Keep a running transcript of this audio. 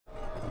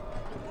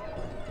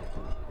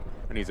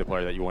And he's a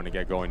player that you want to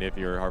get going if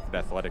you're Hartford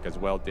Athletic as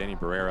well. Danny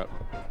Barrera,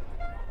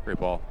 great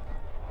ball.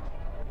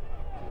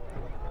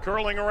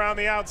 Curling around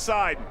the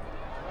outside.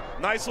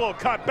 Nice little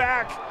cut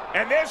back.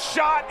 And this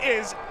shot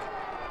is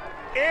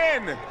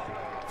in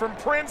from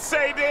Prince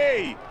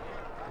Saydee.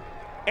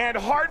 And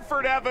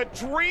Hartford have a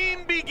dream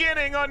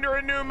beginning under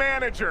a new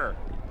manager.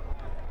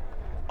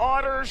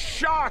 Utter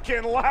shock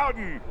in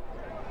Loudon.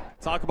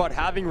 Talk about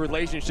having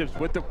relationships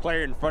with the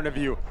player in front of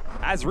you.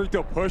 As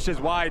Rito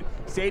pushes wide,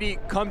 Saydee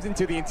comes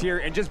into the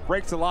interior and just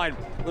breaks the line.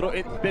 A little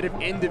bit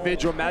of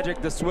individual magic.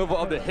 The swivel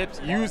of the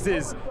hips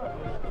uses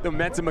the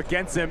momentum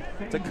against him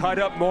to cut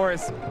up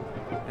Morris.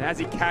 And as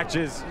he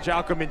catches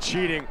Jalcom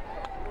cheating,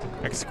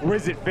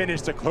 exquisite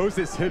finish to close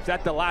his hips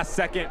at the last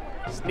second.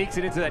 Sneaks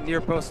it into that near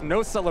post.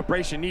 No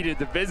celebration needed.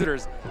 The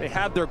visitors, they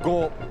have their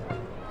goal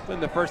in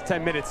the first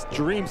 10 minutes.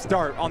 Dream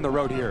start on the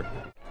road here.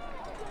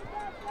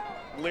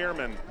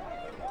 Learman.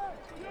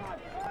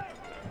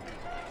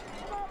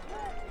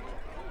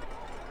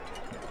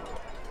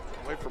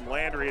 Away from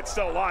Landry, it's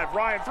still alive.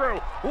 Ryan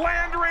through.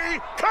 Landry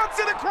cuts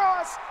it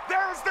across.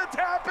 There's the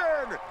tap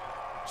in.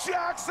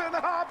 Jackson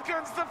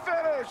Hopkins the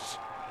finish.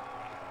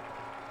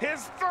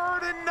 His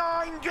third in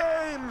 9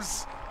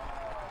 games.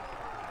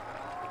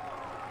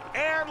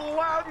 And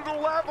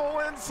Loudon level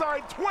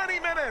inside 20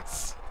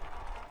 minutes.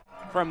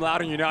 From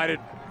Loudon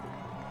United,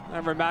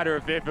 never a matter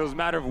of if, it was a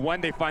matter of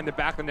when they find the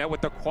back of the net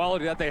with the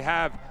quality that they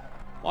have.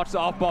 Watch the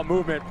off-ball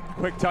movement,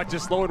 quick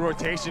touches, slow in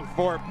rotation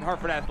for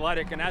Hartford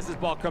Athletic, and as this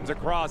ball comes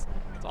across,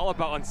 it's all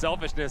about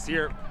unselfishness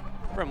here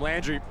from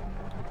Landry.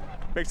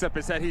 Picks up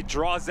his head, he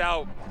draws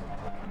out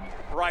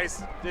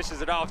Rice,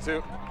 dishes it off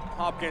to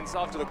Hopkins,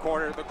 off to the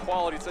corner. The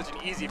quality, such an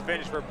easy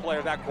finish for a player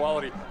of that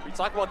quality. We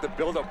talk about the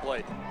build-up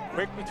play.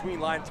 Quick between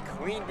lines,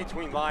 clean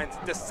between lines,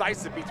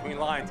 decisive between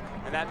lines,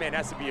 and that man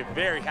has to be a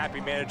very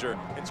happy manager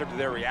in terms of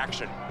their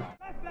reaction.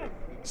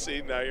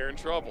 See, now you're in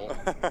trouble.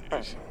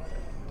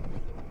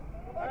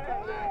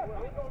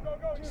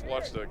 Just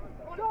watch the...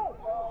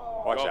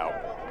 Watch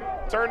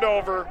out. Turned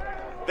over.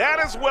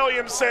 That is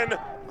Williamson.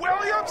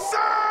 Williamson!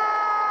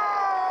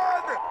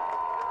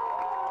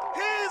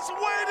 He's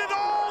waited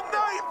all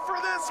night for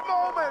this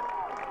moment.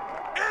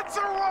 It's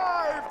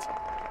arrived.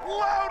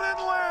 Loudon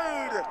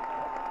lead.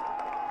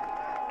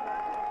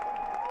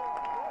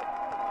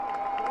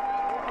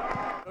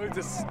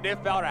 To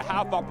sniff out a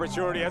half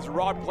opportunity as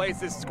Rod plays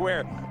this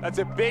square. That's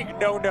a big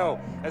no-no,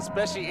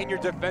 especially in your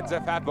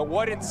defensive half. But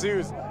what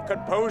ensues?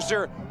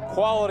 Composure,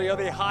 quality of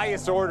the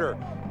highest order.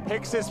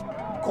 Picks his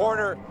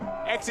corner,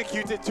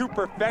 executes it to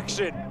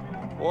perfection.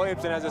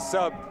 Williamson as a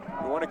sub,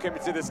 you want to come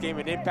into this game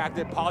and impact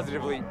it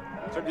positively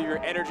in terms of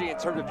your energy, in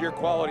terms of your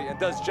quality, and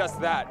does just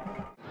that.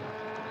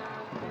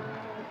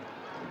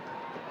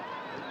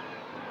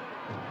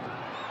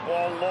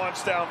 Ball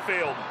launched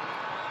downfield.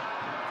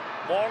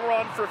 Long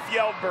run for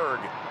Fjellberg.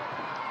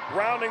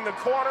 Rounding the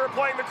corner,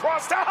 playing the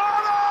cross. Tejada!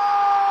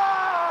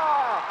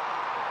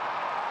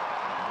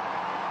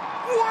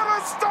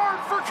 What a start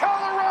for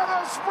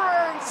Colorado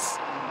Springs!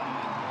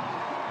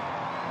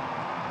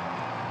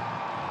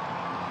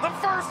 The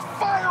first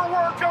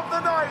firework of the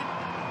night.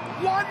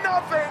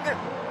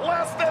 1-0,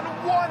 less than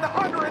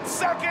 100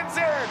 seconds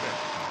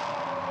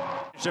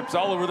in. Ships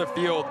all over the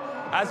field.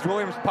 As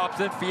Williams pops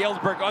in,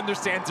 Fjellberg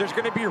understands there's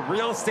going to be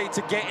real estate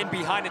to get in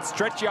behind and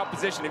stretch the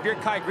opposition. If you're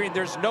Kai Green,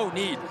 there's no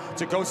need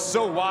to go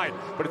so wide.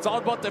 But it's all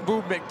about the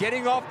movement,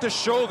 getting off the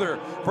shoulder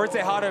for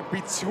Tejada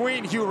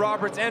between Hugh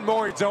Roberts and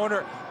Maury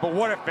Donor. But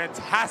what a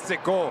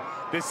fantastic goal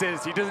this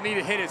is. He doesn't need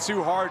to hit it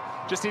too hard,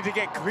 just need to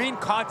get clean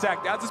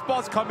contact. As this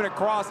ball's coming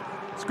across,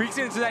 squeaks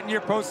it into that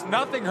near post,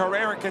 nothing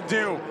Herrera can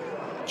do.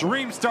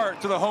 Dream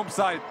start to the home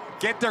side,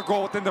 get their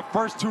goal within the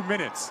first 2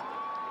 minutes.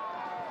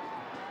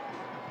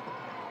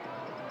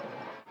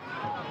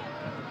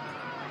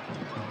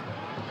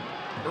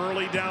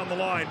 Early down the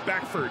line,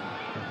 Beckford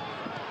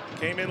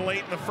came in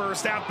late in the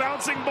first half.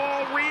 Bouncing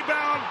ball,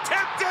 rebound,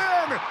 tipped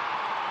in!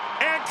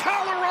 And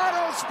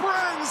Colorado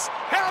Springs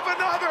have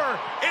another.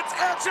 It's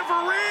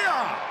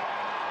Echeverria.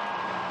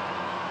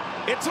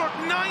 It took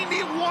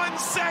 91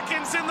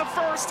 seconds in the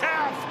first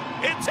half.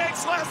 It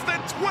takes less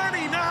than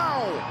 20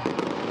 now.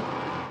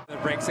 The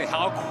break say,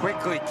 how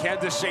quickly can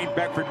Deshane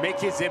Beckford make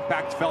his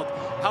impact felt?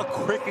 How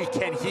quickly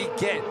can he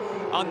get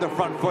on the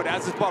front foot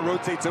as this ball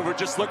rotates over?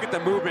 Just look at the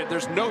movement.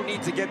 There's no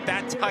need to get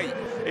that tight.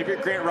 If you're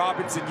Grant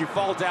Robinson, you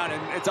fall down,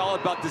 and it's all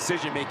about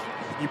decision making.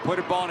 You put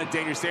a ball in a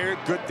dangerous area,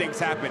 good things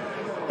happen.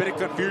 Bit of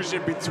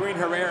confusion between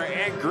Herrera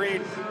and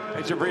Green.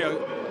 And Echeverria,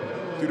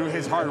 due to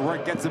his hard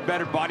work, gets a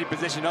better body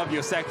position of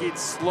Yoseki.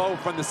 It's slow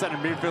from the center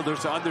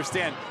midfielders to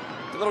understand.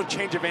 A little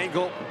change of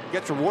angle,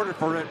 gets rewarded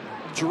for it.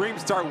 Dream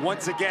start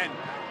once again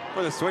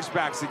for the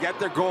Switchbacks to get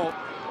their goal.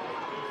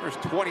 There's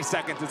 20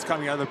 seconds it's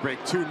coming out of the break.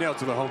 2-0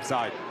 to the home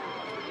side.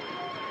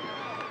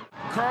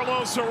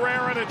 Carlos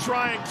Herrera to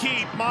try and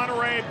keep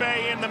Monterey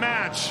Bay in the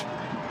match.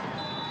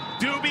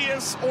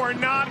 Dubious or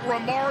not,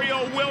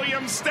 Romario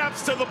Williams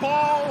steps to the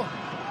ball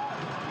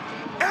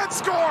and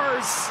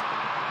scores!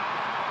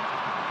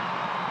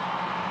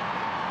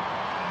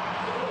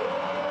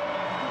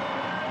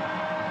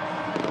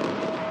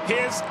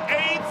 his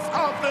 8th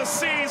of the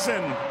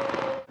season.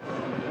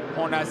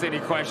 Won't ask any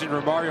question.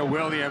 Romario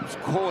Williams,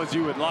 cool as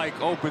you would like,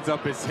 opens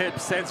up his hip,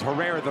 sends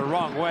Herrera the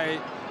wrong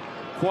way.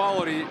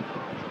 Quality,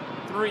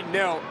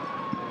 3-0.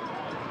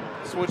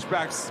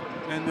 Switchbacks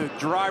in the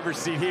driver's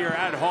seat here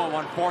at home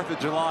on 4th of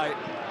July.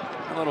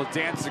 A little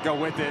dance to go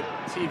with it.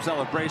 Team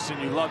celebration,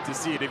 you love to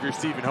see it if you're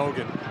Stephen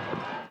Hogan.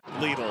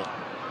 Lidl.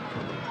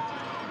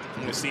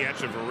 You see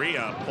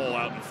Echeverria pull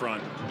out in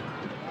front.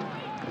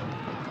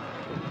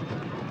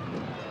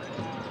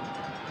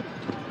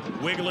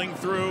 Wiggling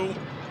through.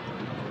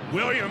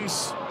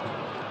 Williams.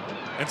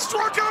 And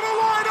struck out a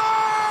line.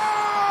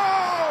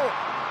 Oh!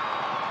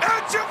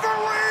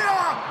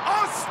 Echeverria!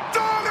 A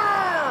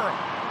stunner!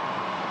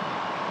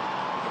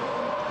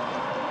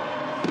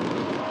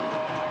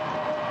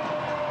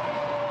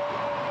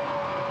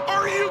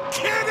 Are you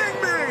kidding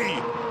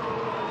me?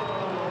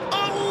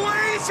 A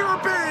laser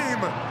beam!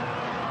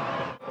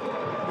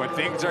 When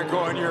things are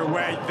going your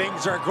way,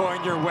 things are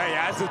going your way.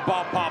 As this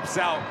ball pops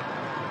out,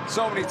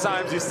 so many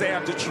times you say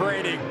after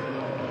training,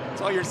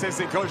 tell your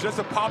assistant coach just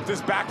to pop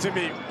this back to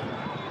me.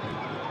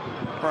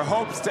 For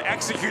hopes to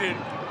execute it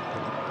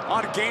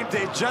on game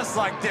day just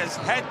like this.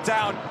 Head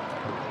down,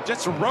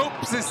 just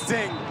ropes this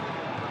thing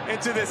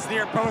into this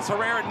near post.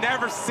 Herrera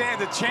never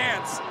stands a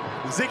chance.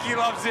 Zicky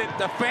loves it,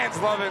 the fans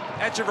love it.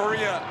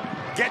 Echeverria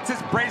gets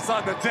his brace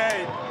on the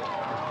day.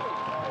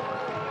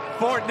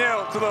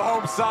 4-0 to the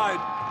home side.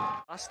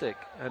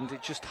 And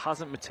it just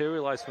hasn't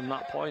materialized from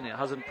that point. It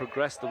hasn't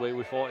progressed the way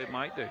we thought it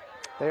might do.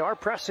 They are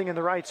pressing in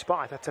the right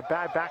spot. That's a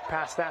bad back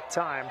pass that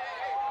time.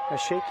 A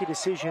shaky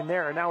decision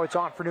there. And now it's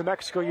on for New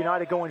Mexico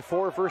United, going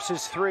 4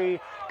 versus 3.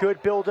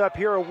 Good build up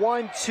here. A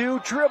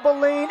 1-2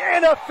 dribbling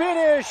and a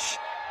finish.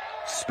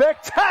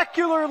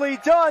 Spectacularly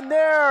done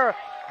there.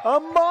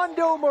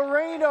 Amando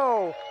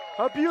Moreno.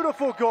 A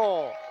beautiful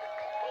goal.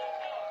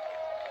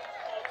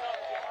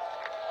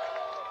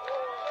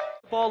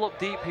 Ball up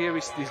deep here,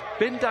 he's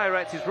been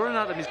direct, he's running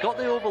at them, he's got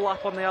the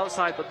overlap on the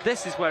outside, but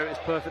this is where it's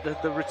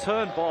perfect, the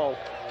return ball.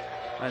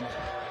 And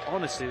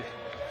honestly,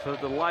 for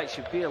the Lights,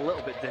 you'd be a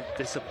little bit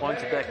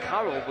disappointed there.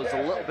 Carroll was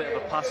a little bit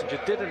of a passenger,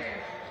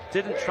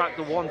 didn't track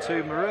the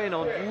 1-2.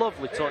 Moreno,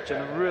 lovely touch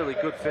and a really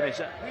good finish.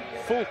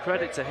 Full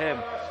credit to him,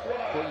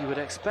 but you would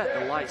expect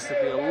the Lights to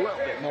be a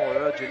little bit more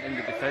urgent in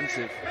the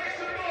defensive.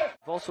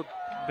 They've also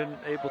been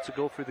able to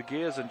go through the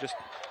gears and just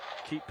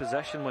keep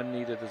possession when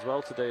needed as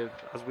well today,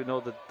 as we know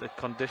that the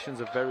conditions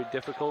are very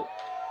difficult.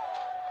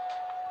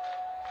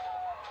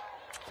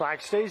 Flag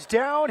stays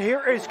down.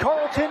 Here is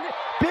Carlton.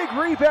 Big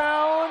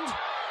rebound.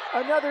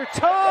 Another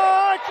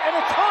touch and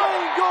a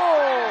tying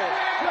goal.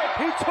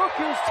 He took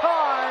his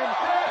time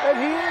and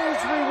he is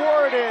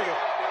rewarded.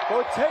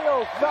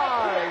 Botello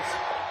thighs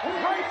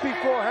right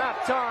before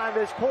halftime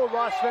has pulled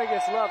Las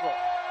Vegas level.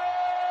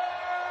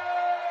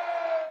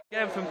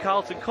 Again from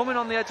Carlton, coming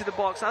on the edge of the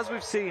box, as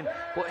we've seen.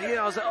 But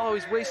here I was like, oh,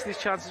 he's wasted his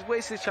chance,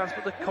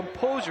 but the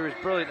composure is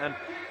brilliant, and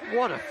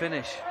what a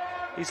finish.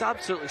 He's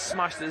absolutely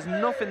smashed it. There's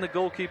nothing the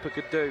goalkeeper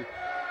could do.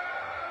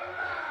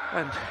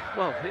 And,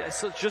 well,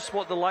 it's just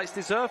what the Lights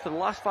deserve. For the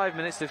last 5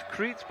 minutes, they've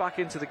creeped back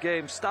into the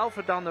game.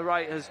 Stalford down the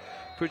right has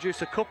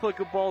produced a couple of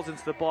good balls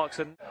into the box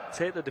and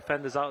take the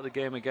defenders out of the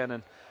game again,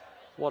 and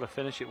what a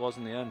finish it was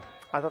in the end.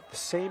 I thought the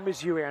same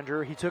as you,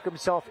 Andrew. He took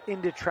himself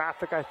into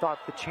traffic. I thought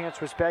the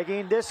chance was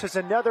begging. This is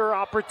another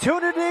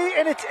opportunity,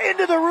 and it's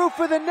into the roof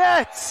of the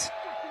net.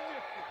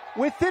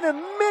 Within a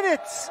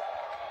minute,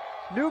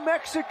 New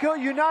Mexico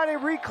United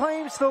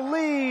reclaims the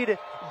lead.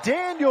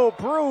 Daniel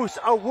Bruce,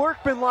 a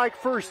workmanlike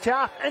first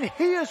half, and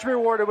he is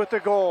rewarded with the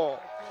goal.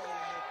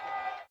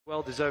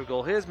 Well-deserved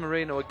goal. Here's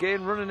Moreno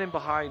again running in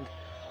behind.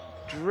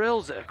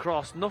 Drills it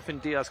across. Nothing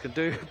Diaz can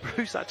do.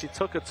 Bruce actually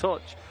took a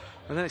touch,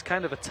 and then it's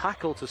kind of a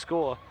tackle to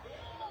score.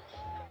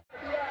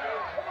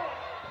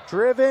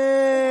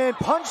 Driven,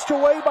 punched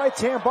away by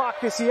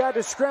Tambakis. He had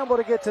to scramble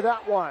to get to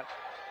that one.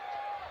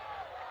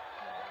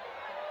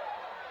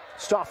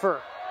 Stoffer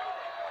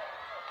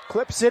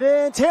clips it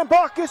in.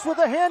 Tambakis with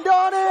a hand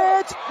on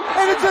it,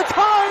 and it's a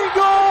tying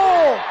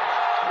goal.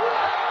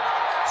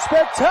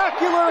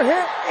 Spectacular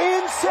hit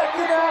in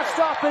second half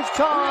stoppage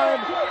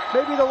time.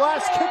 Maybe the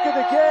last kick of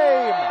the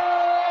game.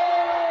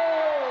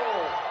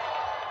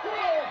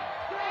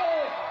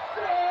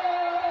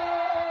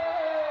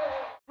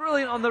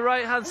 On the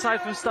right hand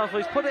side from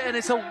Stafford, he's put it in.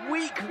 It's a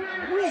weak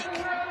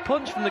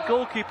punch from the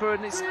goalkeeper,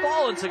 and it's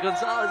fallen to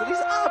Gonzalez, and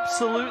he's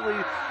absolutely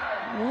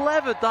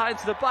levered that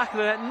into the back of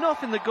the net.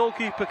 Nothing the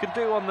goalkeeper can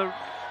do on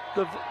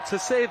to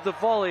save the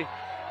volley,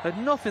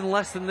 and nothing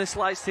less than this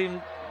Lights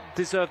team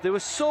deserved. They were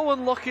so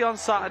unlucky on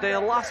Saturday, a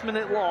last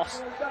minute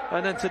loss,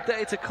 and then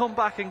today to come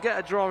back and get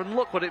a draw, and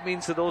look what it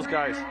means to those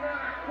guys.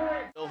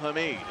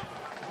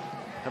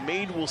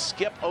 Hamid will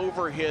skip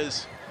over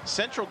his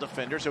central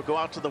defenders. He'll go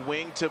out to the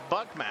wing to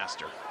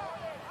Buckmaster.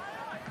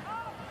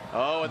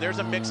 Oh, and there's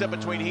a mix-up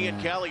between he and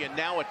Kelly, and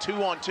now a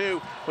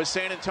 2-on-2 with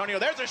San Antonio.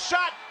 There's a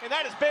shot, and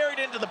that is buried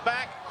into the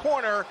back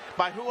corner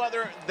by who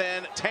other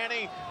than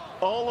Tani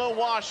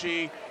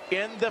Oluwaseyi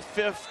in the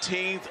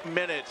 15th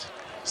minute.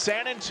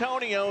 San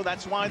Antonio,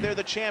 that's why they're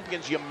the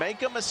champions. You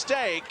make a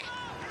mistake,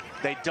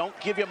 they don't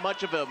give you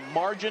much of a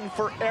margin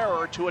for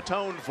error to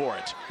atone for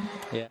it.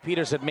 Yeah.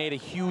 Peters had made a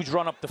huge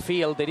run up the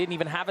field. They didn't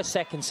even have a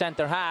second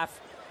centre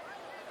half.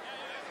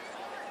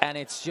 And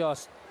it's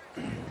just,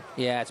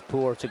 yeah, it's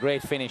poor. It's a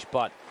great finish,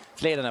 but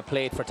it's laid on a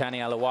plate for Tani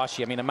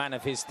Oluwaseyi. I mean, a man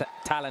of his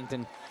talent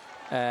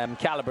and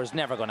caliber is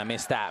never going to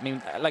miss that. I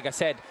mean, like I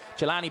said,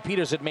 Jelani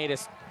Peters had made a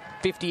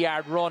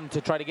 50-yard run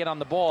to try to get on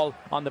the ball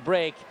on the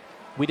break.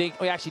 We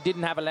actually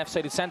didn't have a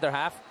left-sided centre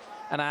half.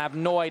 And I have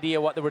no idea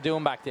what they were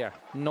doing back there.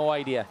 No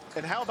idea.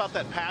 And how about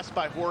that pass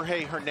by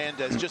Jorge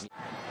Hernández? Just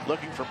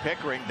looking for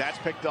Pickering. That's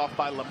picked off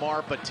by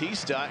Lamar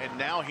Batista. And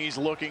now he's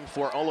looking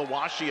for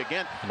Oluwaseyi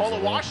again.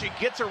 Oluwaseyi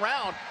gets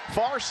around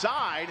far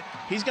side.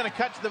 He's going to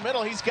cut to the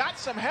middle. He's got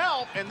some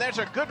help. And there's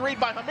a good read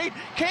by Hamid.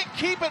 Can't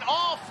keep it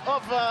off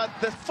of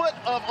the foot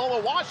of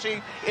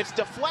Oluwaseyi. It's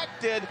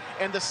deflected.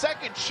 And the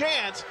second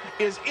chance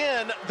is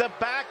in the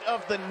back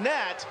of the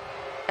net.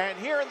 And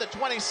here in the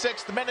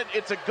 26th minute,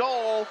 it's a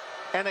goal.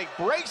 And a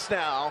brace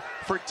now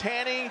for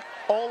Tani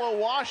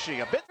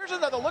Oluwaseyi. There's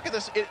another look at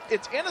this.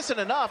 It's innocent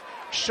enough.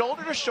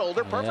 Shoulder to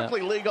shoulder,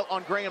 perfectly legal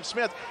on Graham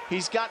Smith.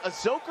 He's got a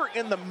Zoker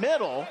in the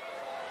middle.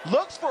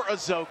 Looks for a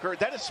Zoker.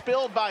 That is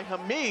spilled by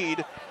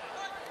Hamid.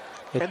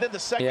 And then the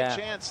second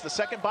chance, the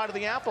second bite of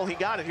the apple, he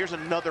got it. Here's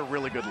another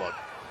really good look.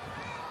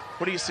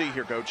 What do you see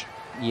here, Coach?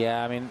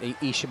 Yeah, I mean,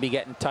 he should be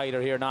getting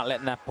tighter here, not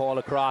letting that ball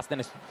across.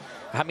 Then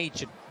Hamid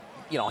should,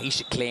 you know, he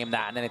should claim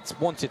that. And then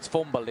once it's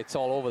fumbled, it's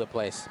all over the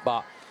place.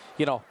 But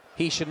you know,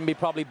 he shouldn't be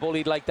probably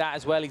bullied like that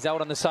as well. He's out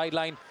on the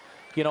sideline.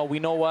 You know, we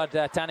know what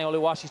Tani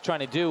Oluwaseyi's trying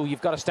to do.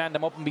 You've got to stand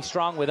him up and be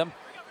strong with him.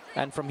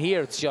 And from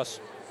here, it's just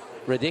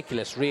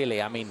ridiculous,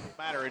 really. I mean,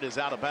 it is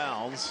out of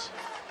bounds.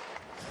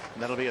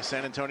 And that'll be a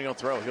San Antonio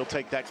throw. He'll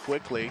take that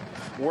quickly.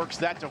 Works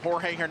that to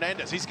Jorge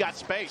Hernández. He's got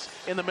space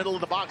in the middle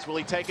of the box. Will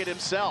he take it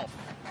himself?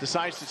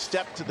 Decides to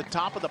step to the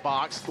top of the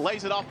box.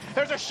 Lays it off.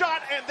 There's a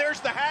shot, and there's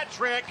the hat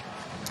trick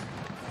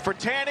for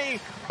Tani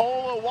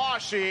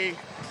Oluwaseyi.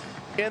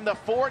 In the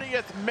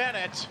 40th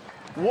minute,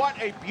 what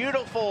a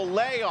beautiful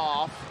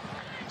layoff.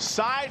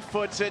 Side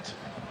foots it,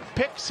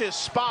 picks his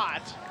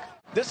spot.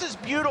 This is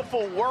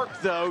beautiful work,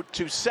 though,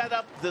 to set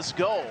up this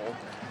goal.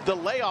 The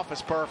layoff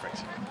is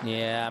perfect.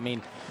 Yeah, I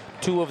mean,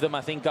 two of them,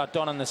 I think, got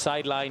done on the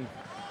sideline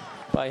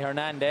by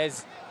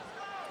Hernández.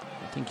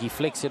 I think he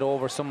flicks it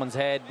over someone's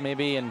head,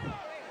 maybe, and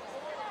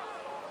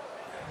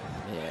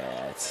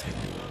yeah, it's...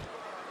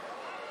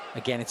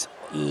 Again, it's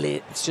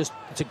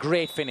a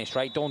great finish,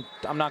 right?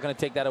 I'm not going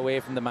to take that away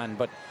from the man,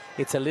 but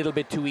it's a little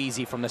bit too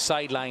easy from the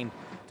sideline.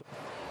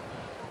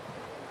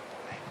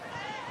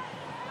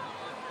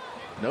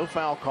 No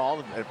foul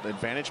called.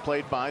 Advantage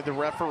played by the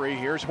referee.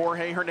 Here's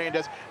Jorge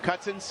Hernández.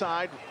 Cuts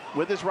inside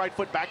with his right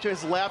foot back to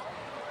his left.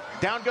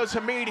 Down goes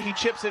Hamid. He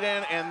chips it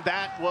in, and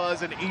that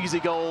was an easy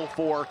goal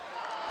for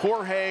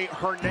Jorge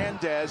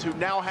Hernández, who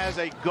now has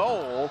a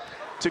goal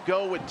to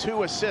go with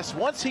 2 assists.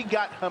 Once he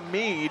got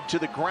Hamid to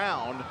the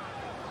ground,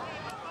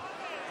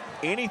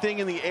 anything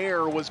in the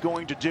air was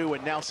going to do,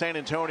 and now San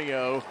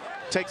Antonio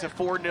takes a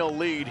 4-0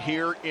 lead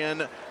here in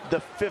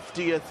the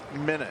 50th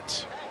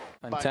minute.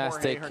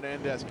 Fantastic. By Jorge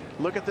Hernández.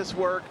 Look at this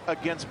work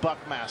against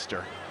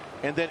Buckmaster.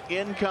 And then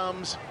in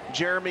comes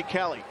Jeremy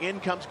Kelly. In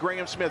comes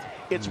Graham Smith.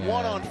 It's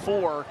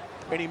 1-on-4,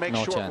 and he makes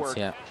short work.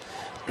 Yeah.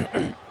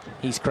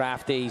 He's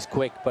crafty, he's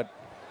quick, but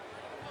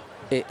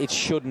it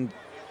shouldn't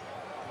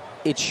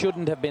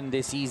have been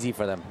this easy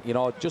for them. You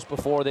know, just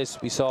before this,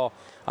 we saw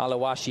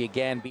Oluwaseyi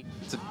again.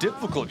 It's a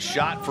difficult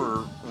shot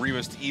for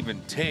Remus to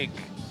even take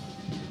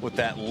with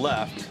that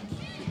left,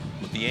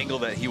 with the angle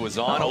that he was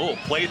on. Oh,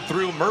 played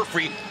through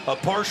Murphy, a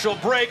partial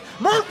break.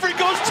 Murphy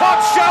goes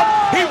top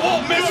shot. He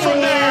won't miss from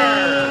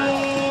there.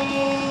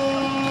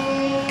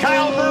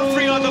 Kyle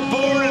Murphy on the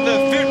board in the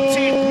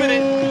 15th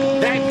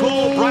minute. That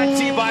goal brought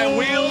to you by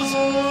Wheels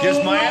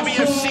gives Miami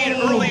FC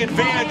an early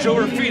advantage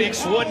over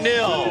Phoenix,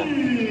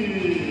 1-0.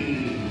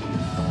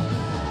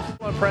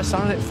 Press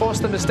on it,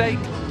 forced the mistake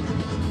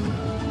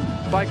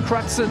by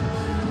Crutzen.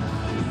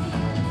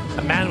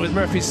 A man with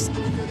Murphy's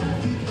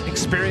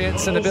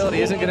experience and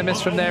ability isn't going to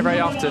miss from there very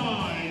often.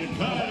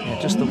 Yeah,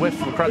 just the whiff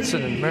for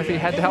Crutzen, and Murphy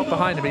had the help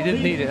behind him, but he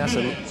didn't need it. That's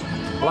a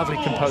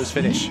lovely composed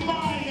finish.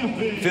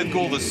 5th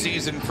goal of the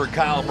season for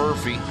Kyle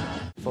Murphy.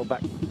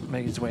 Fullback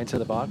making his way into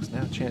the box.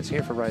 Now a chance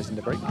here for Rising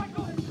to break.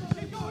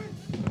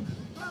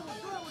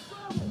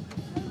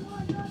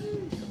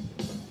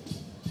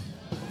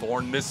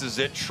 Thorne misses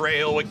it.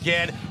 Trejo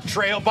again.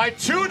 Trejo by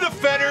 2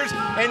 defenders,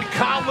 and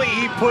Conway,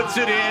 he puts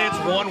it in. It's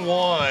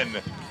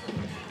 1-1.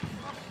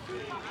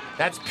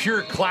 That's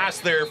pure class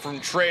there from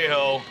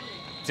Trejo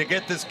to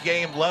get this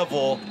game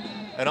level,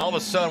 and all of a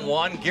sudden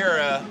Juan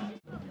Guerra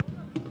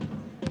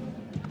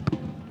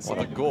with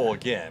a goal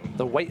again.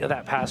 The weight of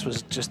that pass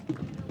was just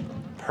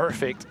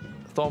perfect.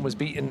 Thorne was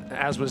beaten,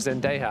 as was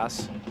then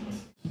Dejas.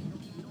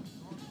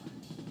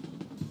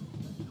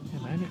 Yeah,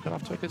 man, you've got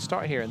off to a good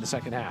start here in the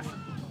second half.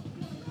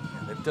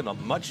 They've done a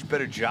much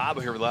better job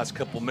here over the last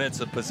couple minutes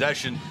of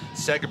possession.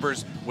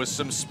 Segabers with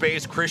some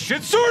space.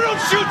 Christian Sorto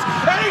shoots,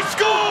 and he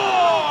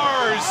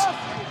scores!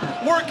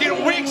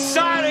 working weak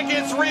side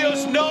against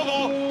Rios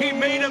Novo. He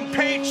made him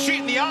pay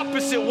cheat the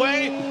opposite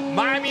way.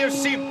 Miami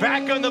FC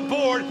back on the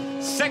board.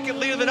 Second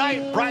lead of the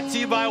night, brought to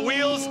you by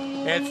Wheels.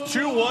 It's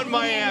 2-1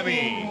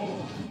 Miami.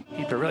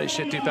 Keeper really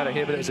should do better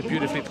here, but it was a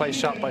beautifully placed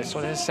shot by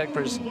Sonia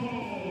Segber's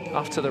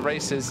off to the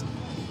races.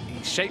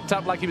 He shaped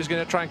up like he was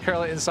going to try and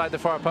curl it inside the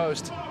far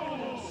post.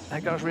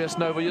 There goes Rios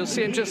Novo. You'll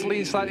see him just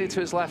lean slightly to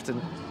his left,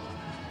 and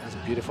that's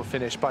a beautiful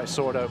finish by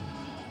Sorto.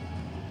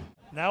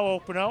 Now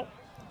open out,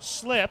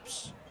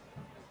 slips,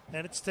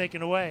 and it's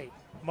taken away.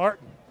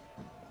 Martin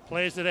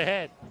plays it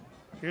ahead.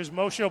 Here's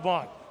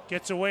Moshobon,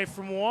 gets away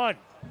from one.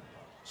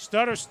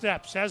 Stutter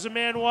steps, has a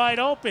man wide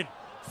open,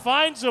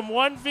 finds him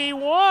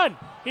 1v1.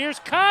 Here's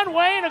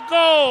Conway and a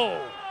goal.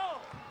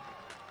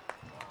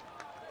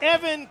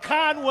 Evan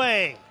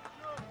Conway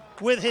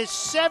with his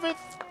 7th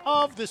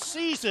of the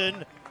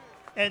season,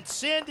 and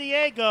San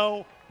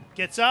Diego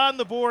gets on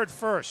the board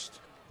first.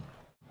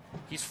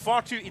 He's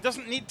far too, he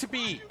doesn't need to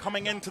be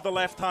coming into the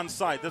left-hand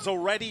side. There's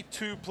already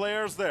 2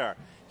 players there.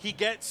 He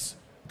gets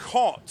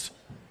caught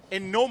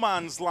in no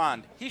man's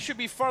land. He should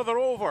be further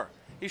over.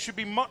 He should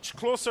be much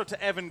closer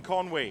to Evan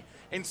Conway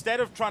instead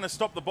of trying to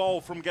stop the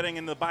ball from getting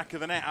in the back of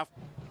the net.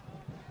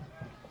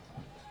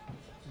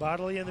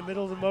 Bodley in the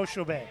middle of the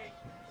Mosho Bay.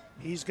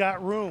 He's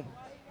got room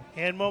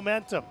and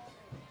momentum.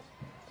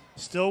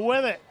 Still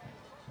with it.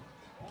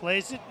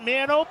 Plays it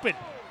man open.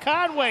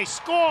 Conway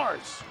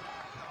scores.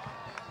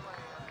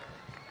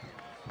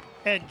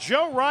 And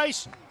Joe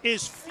Rice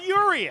is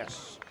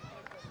furious.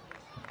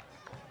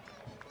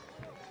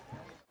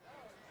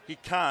 He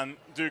can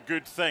do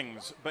good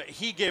things, but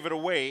he gave it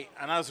away,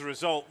 and as a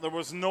result, there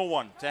was no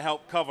one to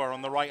help cover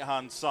on the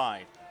right-hand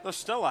side. There's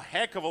still a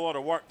heck of a lot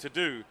of work to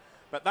do,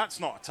 but that's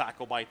not a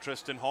tackle by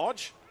Tristan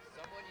Hodge.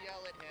 Someone yell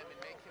at him and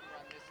make him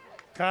run this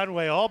way.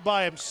 Conway all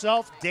by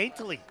himself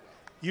daintily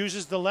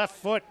uses the left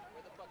foot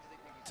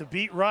to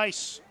beat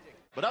Rice.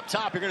 But up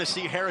top, you're going to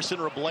see Harrison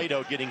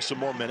Robledo getting some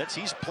more minutes.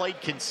 He's played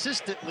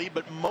consistently,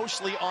 but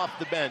mostly off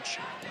the bench.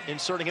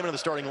 Inserting him into the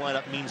starting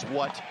lineup means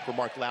what for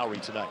Mark Lowry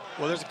tonight?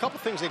 Well, there's a couple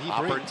things that he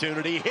brings.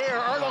 Opportunity here.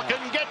 Erdl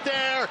couldn't get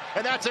there,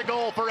 and that's a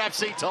goal for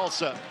FC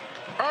Tulsa.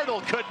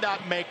 Erdl could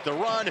not make the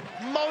run.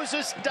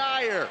 Moses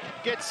Dyer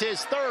gets his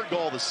 3rd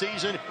goal of the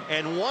season,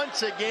 and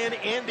once again,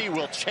 Indy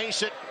will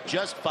chase it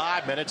just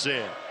 5 minutes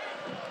in.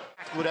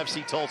 What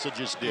FC Tulsa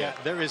just did. Yeah,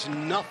 there is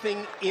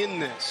nothing in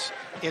this.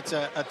 It's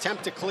an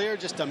attempt to clear,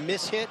 just a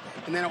mishit,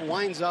 and then it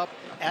winds up,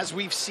 as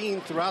we've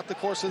seen throughout the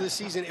course of the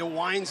season, it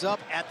winds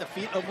up at the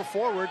feet of a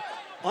forward,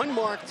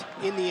 unmarked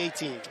in the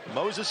 18.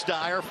 Moses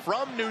Dyer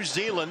from New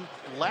Zealand,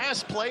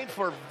 last played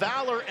for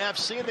Valor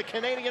FC in the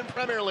Canadian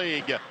Premier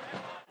League.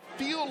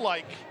 Feel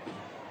like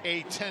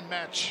a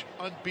 10-match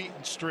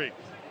unbeaten streak.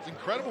 It's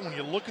incredible when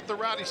you look at the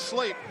rowdy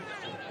slate.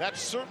 That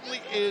certainly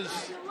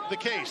is the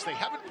case. They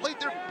haven't played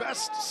their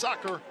best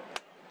soccer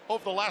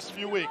over the last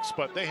few weeks,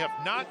 but they have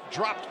not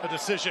dropped a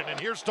decision. And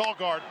here's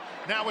Dahlgaard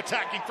now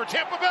attacking for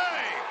Tampa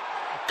Bay.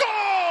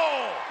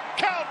 Goal!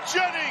 Cal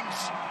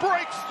Jennings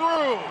breaks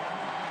through,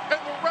 and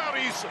the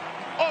Rowdies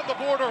on the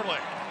board early.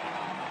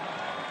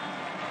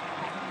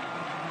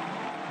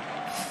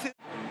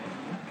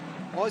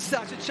 All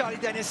starts with Charlie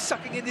Dennis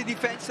sucking in the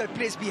defense that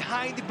plays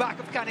behind the back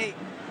of Kane.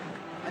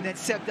 And then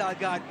Seb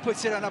Dahlgaard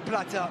puts it on a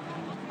platter.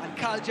 And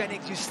Cal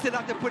Jennings, you still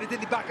have to put it in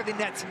the back of the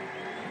net.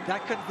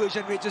 That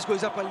conversion rate just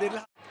goes up a little.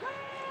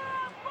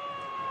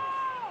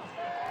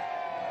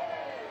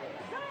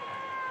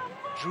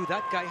 Drew,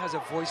 that guy has a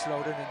voice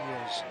louder than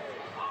yours.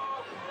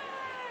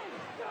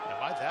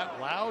 Am I that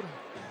loud?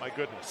 My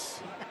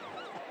goodness.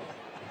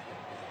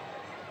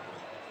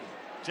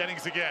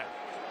 Jennings again.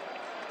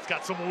 He's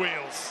got some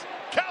wheels.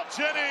 Cal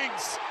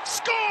Jennings,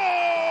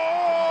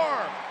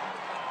 score!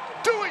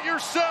 Do it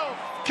yourself,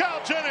 Cal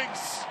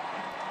Jennings.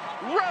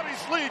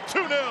 Rowdies lead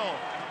 2-0.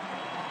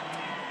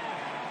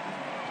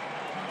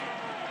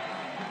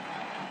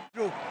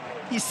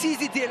 He sees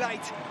the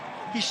daylight.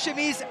 He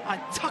shimmies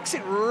and tucks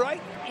it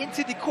right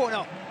into the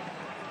corner.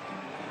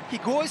 He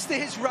goes to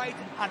his right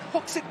and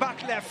hooks it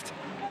back left.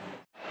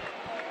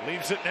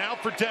 Leaves it now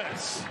for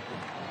Dennis.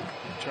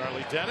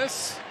 Charlie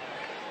Dennis.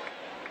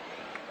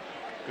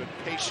 Good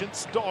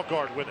patience.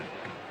 Dahlgaard with it.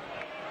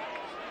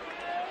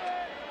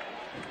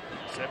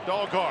 Seb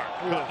Dahlgaard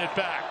cutting it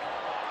back.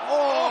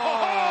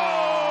 Oh!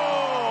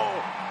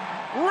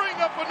 Ring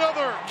up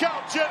another.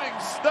 Cal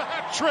Jennings, the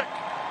hat trick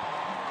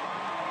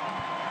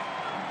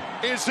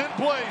is in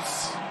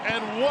place,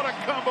 and what a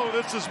combo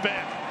this has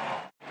been.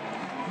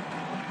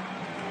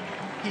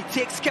 He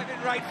takes Kevin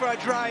Wright for a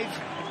drive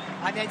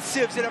and then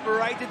serves it up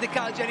right into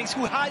Cal Jennings,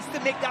 who has to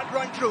make that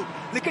run through.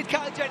 Look at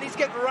Cal Jennings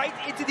get right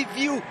into the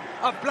view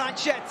of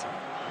Blanchette.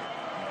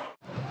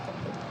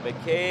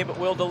 McCabe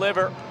will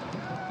deliver.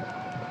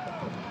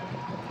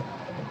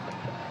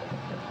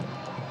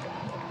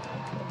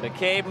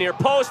 McCabe near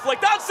post,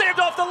 flicked out, saved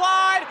off the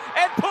line,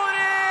 and put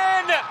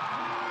in!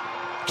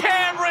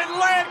 Cameron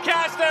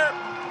Lancaster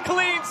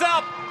cleans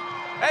up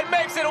and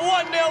makes it 1-0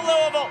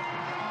 Louisville.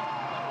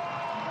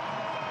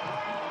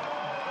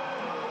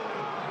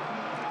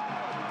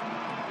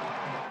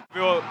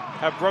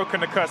 have broken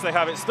the curse they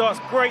have. It starts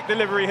great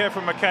delivery here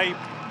from McCabe.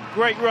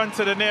 Great run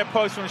to the near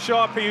post from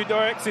Sharpie, who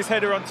directs his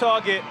header on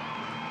target.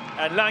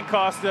 And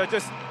Lancaster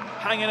just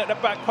hanging at the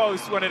back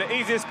post, one of the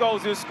easiest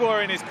goals he'll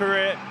score in his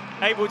career,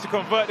 able to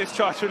convert this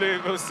charge for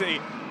Louisville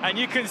City. And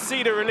you can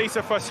see the release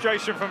of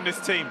frustration from this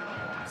team.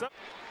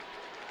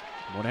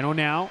 Moreno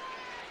now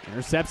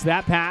intercepts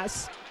that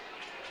pass.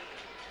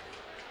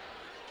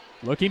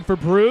 Looking for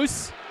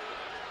Bruce.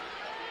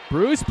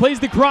 Bruce plays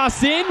the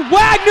cross in.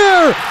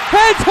 Wagner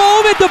heads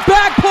home at the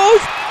back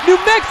post. New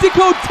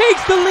Mexico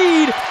takes the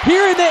lead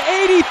here in the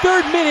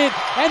 83rd minute,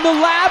 and the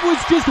Lab was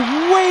just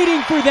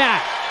waiting for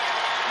that.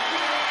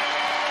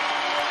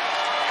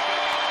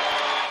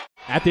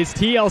 At this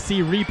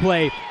TLC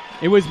replay,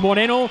 it was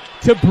Moreno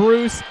to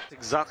Bruce.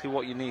 Exactly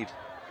what you need.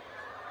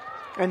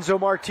 Enzo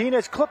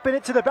Martinez clipping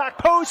it to the back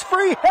post.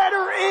 Free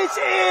header is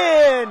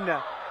in.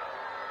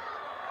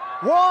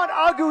 Juan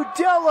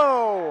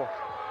Agudelo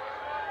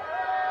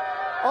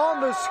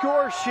on the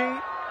score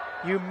sheet.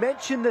 You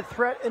mentioned the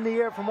threat in the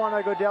air from Juan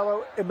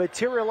Agudelo. It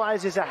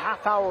materializes a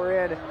half hour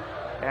in,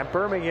 and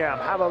Birmingham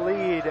have a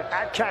lead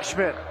at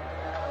Cashman.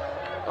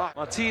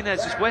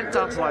 Martinez just went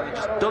down to the line and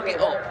just dug it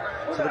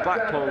up to the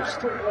back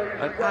post.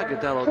 And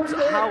Agudelo,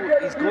 how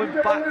he's going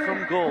back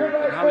from goal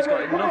and how he's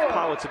got enough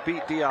power to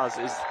beat Diaz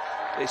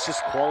it's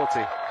just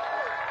quality.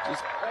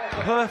 Just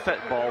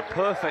perfect ball,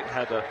 perfect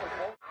header.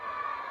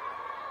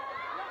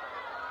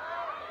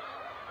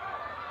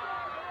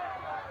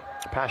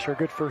 Pasher,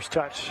 good first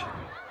touch.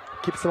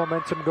 Keeps the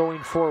momentum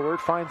going forward.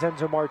 Finds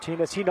Enzo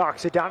Martinez. He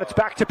knocks it down. It's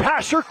back to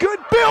Pasher. Good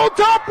build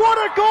up. What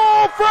a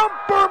goal from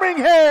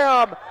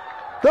Birmingham.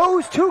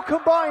 Those two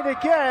combined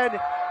again.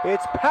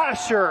 It's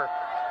Pasher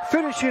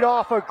finishing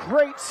off a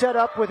great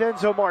setup with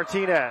Enzo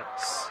Martinez.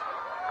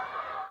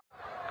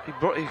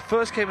 He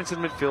first came into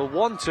the midfield,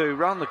 1-2,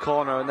 round the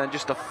corner, and then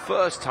just a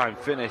first time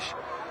finish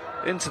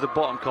into the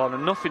bottom corner.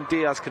 Nothing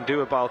Diaz can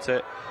do about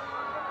it.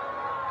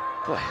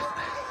 But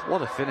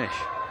what a finish.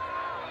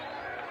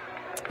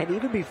 And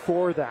even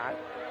before that,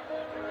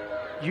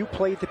 you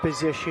played the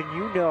position,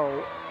 you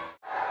know.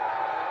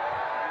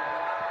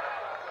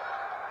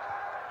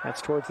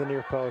 That's towards the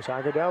near post.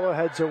 Agudelo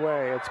heads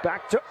away. It's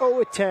back to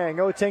Oateng.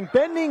 Oateng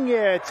bending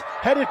it.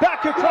 Headed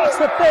back across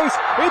the face.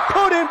 It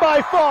put in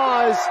by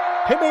Foz.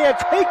 He may have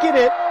taken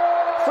it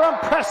from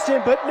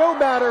Preston, but no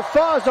matter.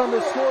 Foz on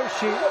the score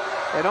sheet.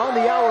 And on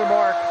the hour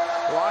mark,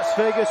 Las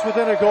Vegas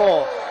within a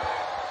goal.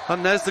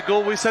 And there's the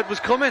goal we said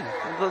was coming.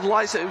 The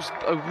lights, it was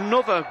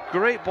another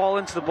great ball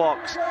into the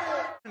box.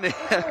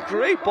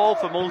 Great ball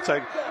from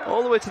Oateng,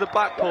 all the way to the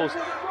back post.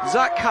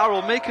 Zach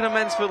Carroll making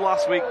amends for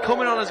last week,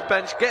 coming on his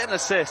bench, getting an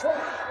assist.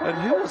 And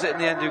who was it in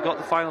the end who got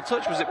the final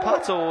touch? Was it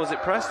Pato or was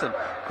it Preston?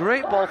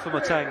 Great ball from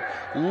Oateng.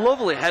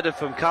 Lovely header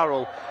from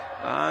Carroll.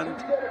 And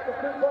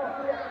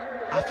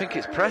I think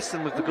it's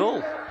Preston with the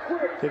goal.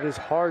 It is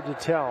hard to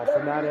tell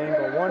from that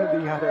angle, one or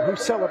the other. Who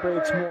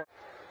celebrates more?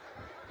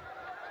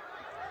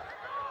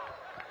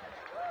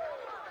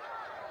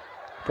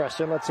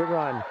 Preston lets it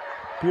run.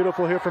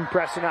 Beautiful here from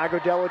Preston.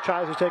 Agudelo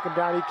tries to take him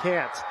down. He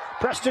can't.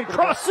 Preston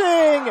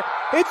crossing.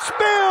 It's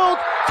spilled.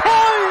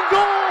 Tying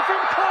goal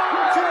from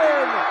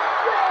Carlton.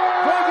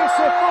 Vegas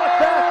have fought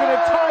back and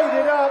have tied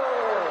it up.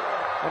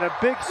 And a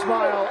big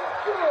smile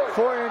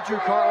for Andrew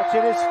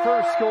Carlton. His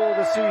first goal of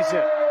the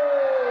season.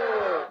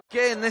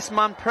 Getting this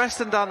man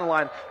Preston down the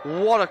line.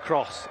 What a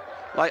cross.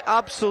 Like,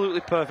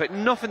 absolutely perfect.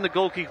 Nothing the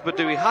goalkeeper could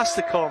do. He has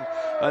to come.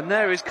 And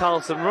there is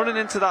Carlton running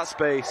into that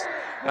space.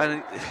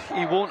 And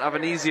he won't have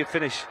an easier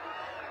finish.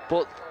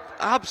 But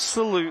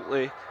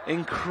absolutely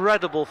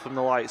incredible from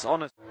the lights,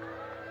 honest.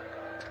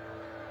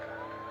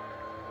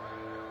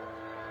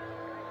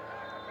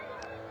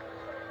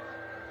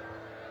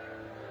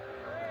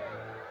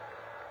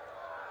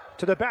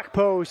 To the back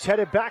post,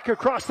 headed back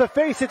across the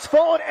face. It's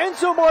fallen.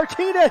 Enzo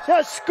Martinez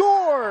has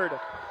scored.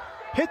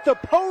 Hit the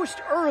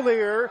post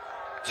earlier.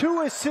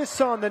 2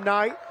 assists on the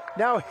night.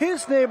 Now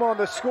his name on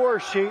the score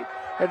sheet.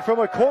 And from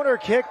a corner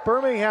kick,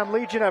 Birmingham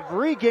Legion have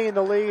regained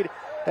the lead.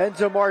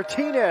 Enzo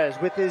Martinez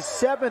with his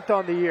 7th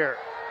on the year.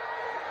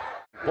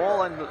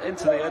 Ball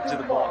into the edge of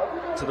the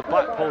box, to the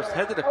back post,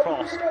 headed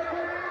across.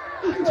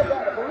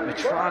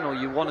 Metrano,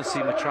 you want to see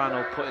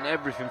Metrano putting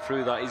everything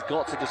through that. He's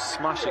got to just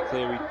smash it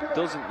clear. He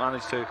doesn't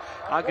manage to.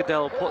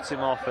 Agudelo puts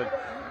him off, and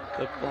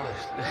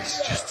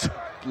it's just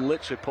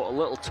literally put a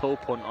little toe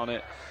punt on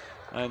it.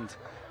 And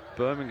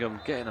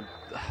Birmingham getting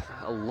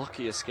a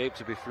lucky escape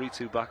to be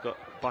 3-2 back up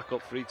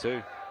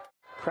 3-2.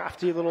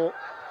 Crafty little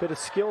bit of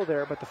skill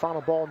there, but the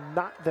final ball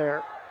not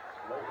there.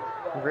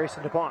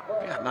 Grayson DuPont.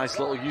 Yeah, nice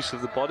little use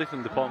of the body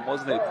from DuPont,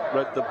 wasn't it?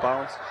 Read the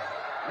bounce.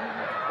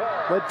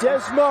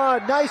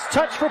 Ledesma, nice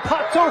touch for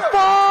Pato.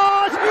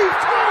 Foz! He's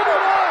tied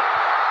it up!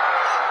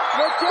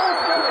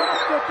 Ledesma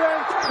hits the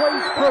bench,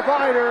 place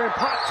provider, and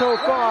Pato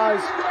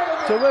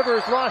Foz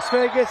delivers Las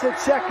Vegas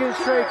its second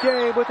straight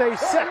game with a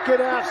second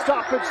half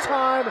stoppage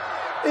time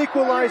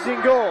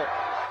equalizing goal.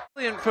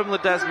 Brilliant from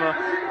Ledesma,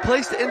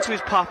 placed it into his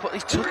path, but he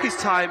took his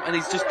time and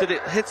he's just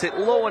hit it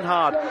low and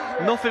hard.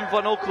 Nothing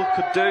Van Oekel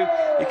could do.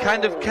 He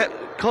kind of kept,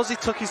 because he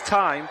took his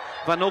time,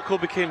 Vanoko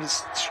became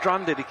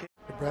stranded.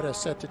 Cabrera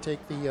set to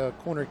take the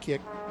corner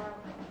kick.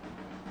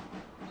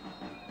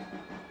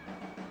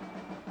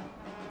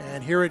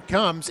 And here it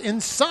comes,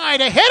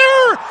 inside, a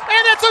header,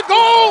 and it's a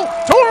goal!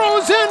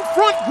 Toros in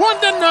front,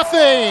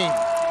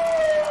 1-0.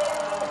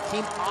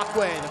 Team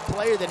Aquay, the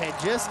player that had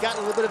just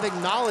gotten a little bit of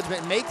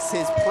acknowledgement, makes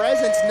his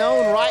presence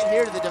known right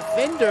here to the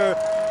defender.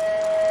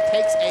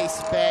 Takes a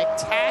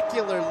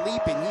spectacular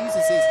leap and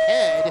uses his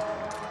head.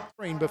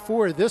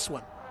 Before this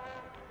one.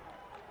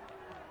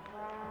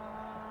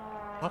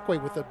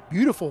 Aquay with a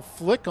beautiful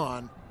flick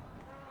on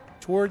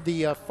toward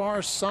the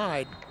far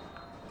side.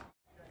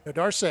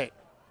 Darce.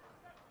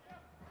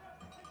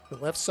 The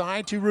left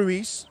side to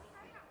Ruiz.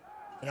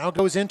 And now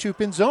goes into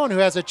Pinzon, who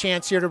has a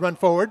chance here to run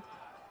forward.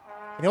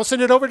 And he'll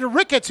send it over to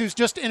Ricketts, who's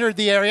just entered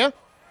the area.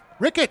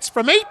 Ricketts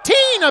from 18,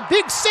 a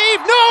big save.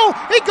 No,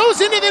 it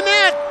goes into the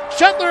net.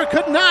 Shuttler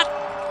could not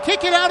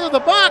kick it out of the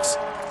box.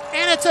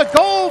 And it's a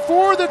goal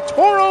for the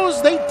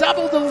Toros. They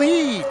double the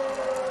lead.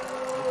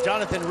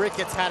 Jonathan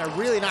Ricketts had a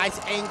really nice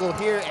angle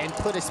here and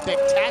put a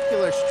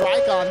spectacular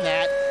strike on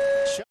that.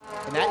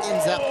 And that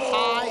ends up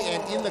high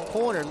and in the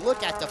corner.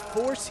 Look at the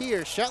force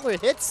here. Shuttler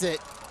hits it,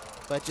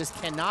 but just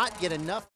cannot get enough.